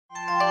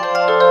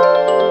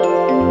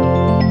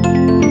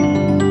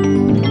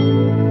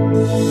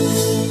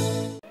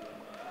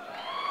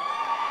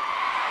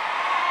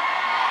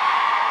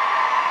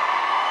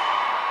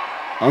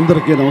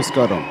అందరికీ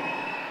నమస్కారం.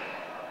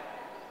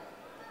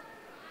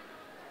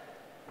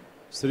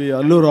 శ్రీ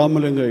అల్లు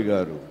రామలింగయ్య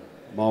గారు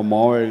మా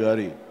మావయ్య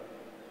గారి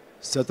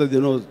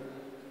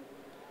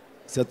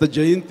శత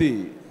జయంతి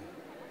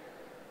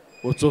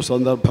ఉత్సవ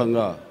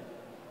సందర్భంగా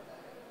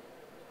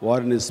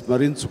వారిని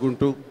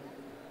స్మరించుకుంటూ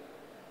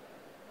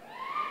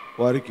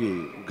వారికి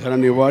ఘన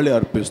నివాళి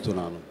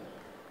అర్పిస్తున్నాను.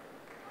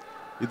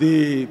 ఇది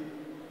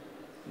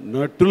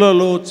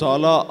నటులలో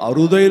చాలా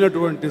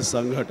అరుదైనటువంటి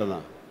సంఘటన.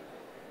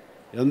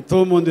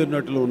 ఎంతోమంది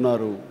నటులు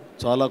ఉన్నారు,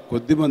 చాలా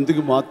కొద్ది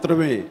మందికి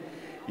మాత్రమే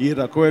ఈ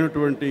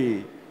రకమైనటువంటి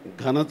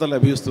ఘనత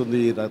లభిస్తుంది.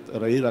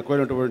 ఈ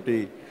రకమైనటువంటి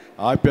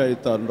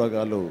ఆప్యాయత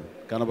అనురాగాలు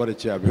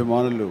కనబరిచే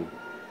అభిమానులు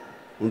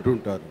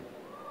ఉంటుంటారు.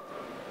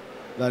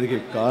 దానికి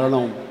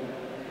కారణం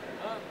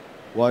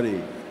వారి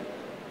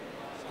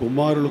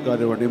కుమారులు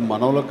కానివ్వండి,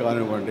 మనవలు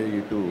కానివ్వండి,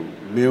 ఇటు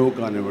మేము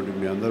కానివ్వండి,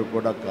 మీ అందరూ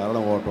కూడా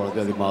కారణం అవటం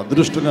అది మా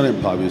అదృష్టంగా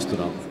నేను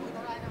భావిస్తున్నాను.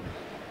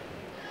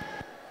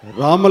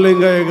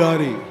 రామలింగయ్య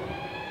గారి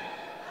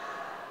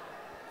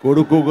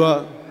కొడుకుగా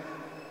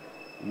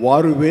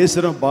వారు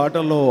వేసిన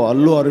బాటలో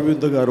అల్లు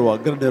అరవింద్ గారు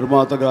అగ్ర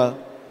నిర్మాతగా,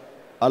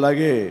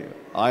 అలాగే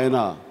ఆయన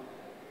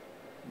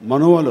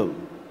మనవలు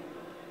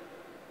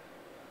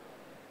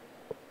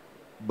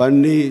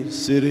బన్నీ,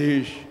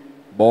 శిరీష్,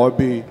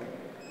 బాబీ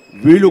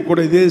వీళ్ళు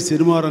కూడా ఇదే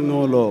సినిమా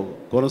రంగంలో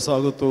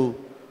కొనసాగుతూ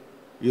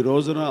ఈ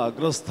రోజున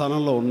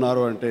అగ్రస్థానంలో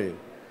ఉన్నారు అంటే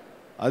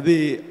అది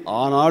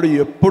ఆనాడు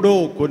ఎప్పుడో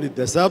కొన్ని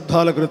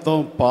దశాబ్దాల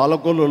క్రితం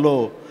పాలకొల్లులో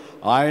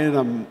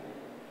ఆయన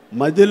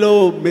మదిలో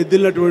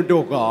మెదిలినటువంటి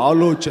ఒక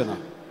ఆలోచన,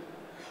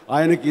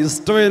 ఆయనకి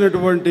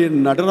ఇష్టమైనటువంటి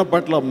నటన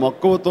పట్ల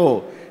మక్కువతో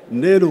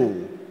నేను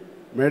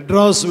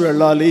మెడ్రాస్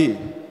వెళ్ళాలి,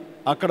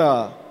 అక్కడ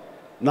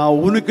నా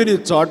ఉనికిని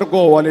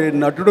చాటుకోవాలి,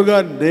 నటుడుగా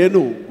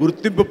నేను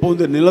గుర్తింపు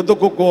పొంది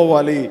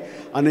నిలదొక్కుకోవాలి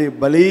అనే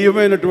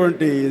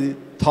బలీయమైనటువంటి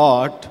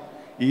థాట్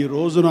ఈ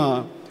రోజున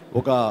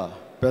ఒక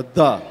పెద్ద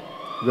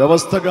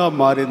వ్యవస్థగా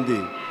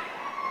మారింది.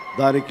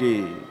 దానికి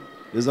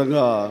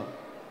నిజంగా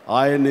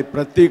ఆయన్ని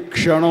ప్రతి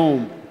క్షణం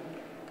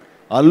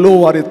అల్లు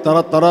వారి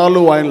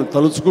తరతరాలు ఆయన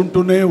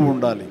తలుచుకుంటూనే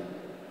ఉండాలి.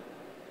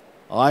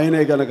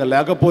 ఆయనే కనుక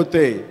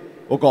లేకపోతే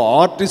ఒక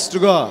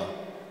ఆర్టిస్టుగా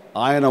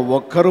ఆయన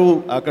ఒక్కరూ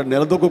అక్కడ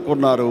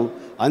నిలదొక్కున్నారు.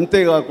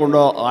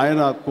 అంతేకాకుండా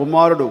ఆయన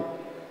కుమారుడు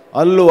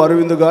అల్లు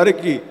అరవింద్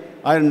గారికి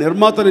ఆయన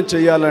నిర్మాతని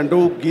చేయాలంటూ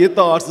గీత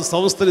ఆర్ట్స్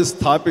సంస్థని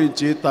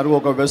స్థాపించి తనకు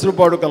ఒక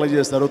వెసులుబాటు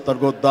కలగజేశారు,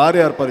 తనకు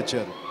దారి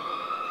ఏర్పరిచారు.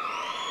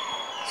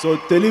 సో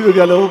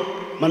తెలివిగల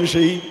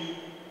మనిషి,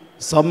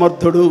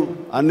 సమర్థుడు,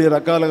 అన్ని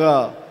రకాలుగా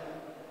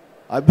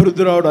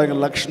అభివృద్ధి రావడం ఆయన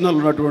లక్షణాలు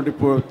ఉన్నటువంటి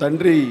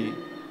తండ్రి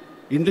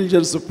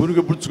ఇంటెలిజెన్స్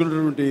పురుగు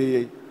పుచ్చుకున్నటువంటి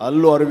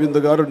అల్లు అరవింద్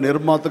గారు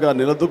నిర్మాతగా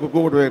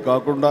నిలదొక్కుకోవడమే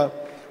కాకుండా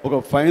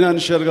ఒక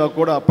ఫైనాన్షియల్గా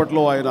కూడా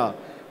అప్పట్లో ఆయన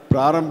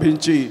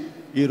ప్రారంభించి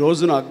ఈ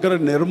రోజున అగ్ర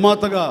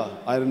నిర్మాతగా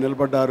ఆయన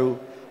నిలబడ్డారు.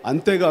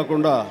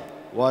 అంతేకాకుండా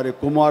వారి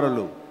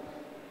కుమారులు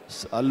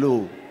అల్లు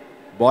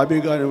బాబీ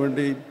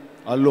కానివ్వండి,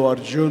 అల్లు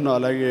అర్జున్,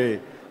 అలాగే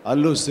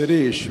అల్లు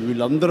శిరీష్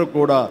వీళ్ళందరూ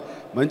కూడా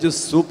మంచి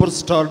సూపర్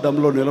స్టార్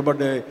డమ్లో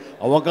నిలబడే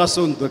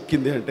అవకాశం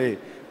దక్కింది అంటే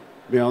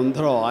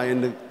మేమందరం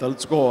ఆయన్ని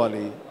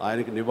తలుచుకోవాలి,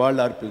 ఆయనకి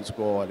నివాళులు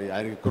అర్పించుకోవాలి,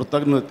 ఆయనకి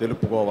కృతజ్ఞత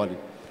తెలుపుకోవాలి.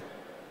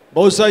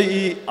 బహుశా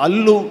ఈ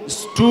అల్లు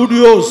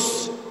స్టూడియోస్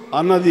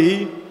అన్నది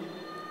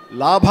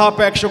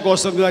లాభాపేక్ష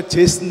కోసంగా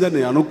చేసిందని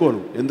నేను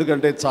అనుకోను.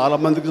 ఎందుకంటే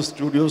చాలామందికి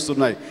స్టూడియోస్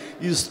ఉన్నాయి.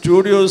 ఈ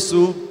స్టూడియోస్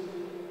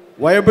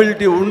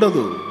వయబిలిటీ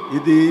ఉండదు.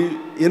 ఇది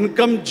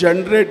ఇన్కమ్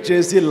జనరేట్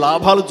చేసి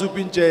లాభాలు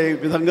చూపించే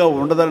విధంగా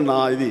ఉండదని నా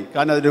ఇది.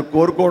 కానీ అది నేను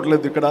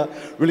కోరుకోవట్లేదు. ఇక్కడ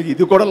వీళ్ళకి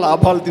ఇది కూడా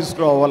లాభాలు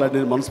తీసుకురావాలని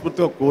నేను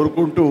మనస్ఫూర్తిగా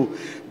కోరుకుంటూ,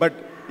 బట్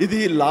ఇది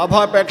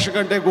లాభాపేక్ష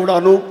కంటే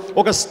కూడాను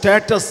ఒక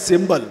స్టేటస్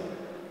సింబల్,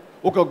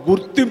 ఒక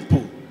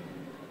గుర్తింపు.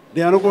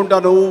 నేను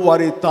అనుకుంటాను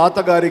వారి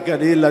తాతగారికి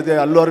కానీ,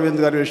 లేదా అల్లు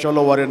అరవింద్ గారి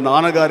విషయంలో వారి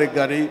నాన్నగారికి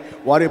కానీ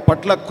వారి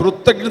పట్ల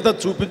కృతజ్ఞత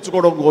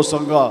చూపించుకోవడం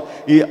కోసంగా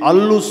ఈ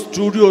అల్లు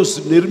స్టూడియోస్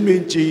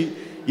నిర్మించి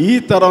ఈ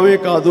తరమే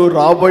కాదు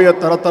రాబోయే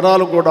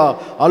తరతరాలు కూడా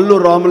అల్లు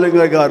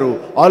రామలింగయ్య గారు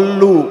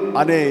అల్లు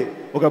అనే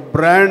ఒక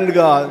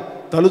బ్రాండ్గా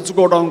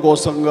తలుచుకోవడం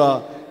కోసంగా,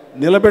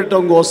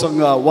 నిలబెట్టడం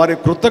కోసంగా, వారి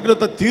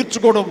కృతజ్ఞత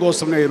తీర్చుకోవడం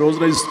కోసంగా ఈ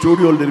రోజున ఈ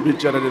స్టూడియోలు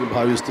నిర్మించారని నేను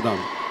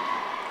భావిస్తున్నాను.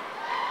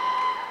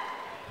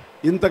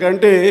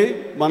 ఇంతకంటే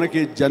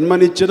మనకి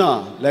జన్మనిచ్చిన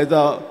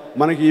లేదా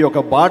మనకి ఒక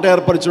బాట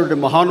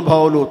ఏర్పరిచినటువంటి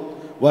మహానుభావులు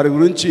వారి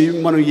గురించి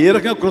మనం ఏ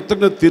రకంగా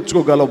కృతజ్ఞత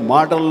తీర్చుకోగలం.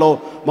 మాటల్లో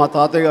మా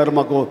తాతయ్య గారు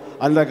మాకు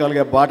అన్ని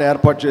రకాలుగా బాట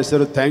ఏర్పాటు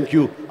చేశారు, థ్యాంక్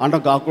యూ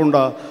అనడం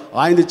కాకుండా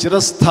ఆయన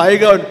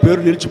చిరస్థాయిగా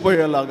పేరు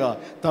నిలిచిపోయేలాగా,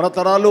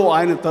 తరతరాలు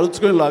ఆయన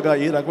తలుచుకునేలాగా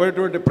ఈ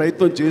రకమైనటువంటి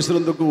ప్రయత్నం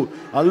చేసినందుకు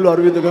అల్లు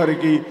అరవింద్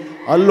గారికి,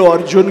 అల్లు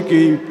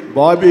అర్జున్కి,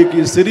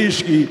 బాబీకి,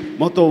 శిరీష్కి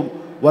మొత్తం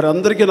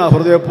వారందరికీ నా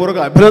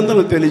హృదయపూర్వక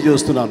అభినందనలు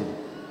తెలియజేస్తున్నాను.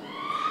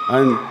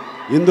 అండ్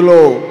ఇందులో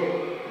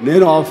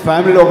నేను ఆ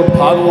ఫ్యామిలీలో ఒక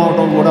భాగం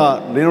అవడం కూడా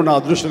నేను నా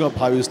అదృష్టంగా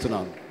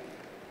భావిస్తున్నాను.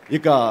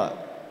 ఇక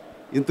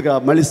ఇంతగా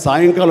మళ్ళీ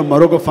సాయంకాలం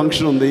మరొక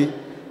ఫంక్షన్ ఉంది.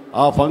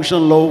 ఆ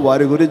ఫంక్షన్లో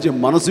వారి గురించి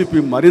మనసిప్పి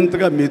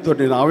మరింతగా మీతో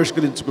నేను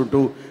ఆవిష్కరించుకుంటూ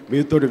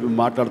మీతో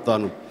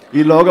మాట్లాడతాను.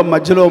 ఈలోగా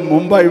మధ్యలో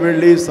ముంబై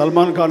వెళ్ళి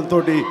సల్మాన్ ఖాన్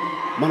తోటి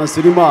మన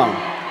సినిమా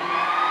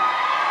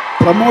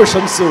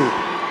ప్రమోషన్స్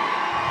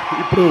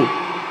ఇప్పుడు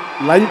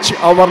లంచ్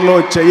అవర్లో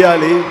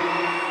చేయాలి.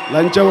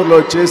 లంచ్ అవర్లో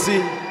చేసి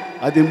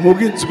అది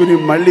ముగించుకుని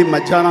మళ్ళీ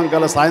మధ్యాహ్నం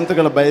కల్లా సాయంత్రం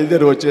కల్లా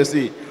బయలుదేరి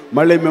వచ్చేసి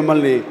మళ్ళీ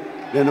మిమ్మల్ని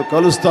నేను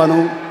కలుస్తాను.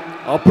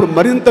 అప్పుడు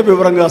మరింత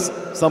వివరంగా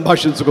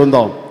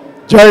సంభాషించుకుందాం.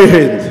 జై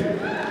Hind.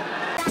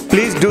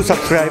 Please do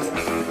subscribe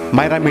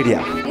Myra Media.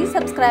 Please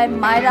subscribe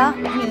Myra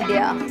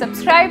Media.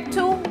 Subscribe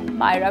to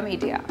Myra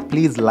Media.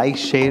 Please like,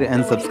 share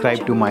and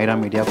subscribe to Myra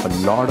Media for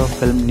lot of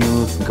film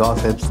news,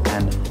 gossips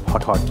and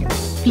hot news.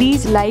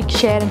 Please like,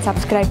 share and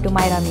subscribe to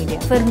Myra Media.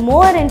 For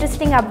more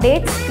interesting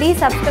updates, please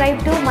subscribe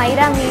to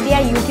Myra Media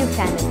YouTube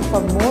channel.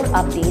 For more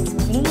updates,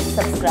 please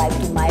subscribe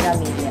to Myra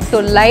Media. So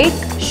like,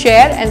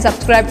 share and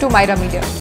subscribe to Myra Media.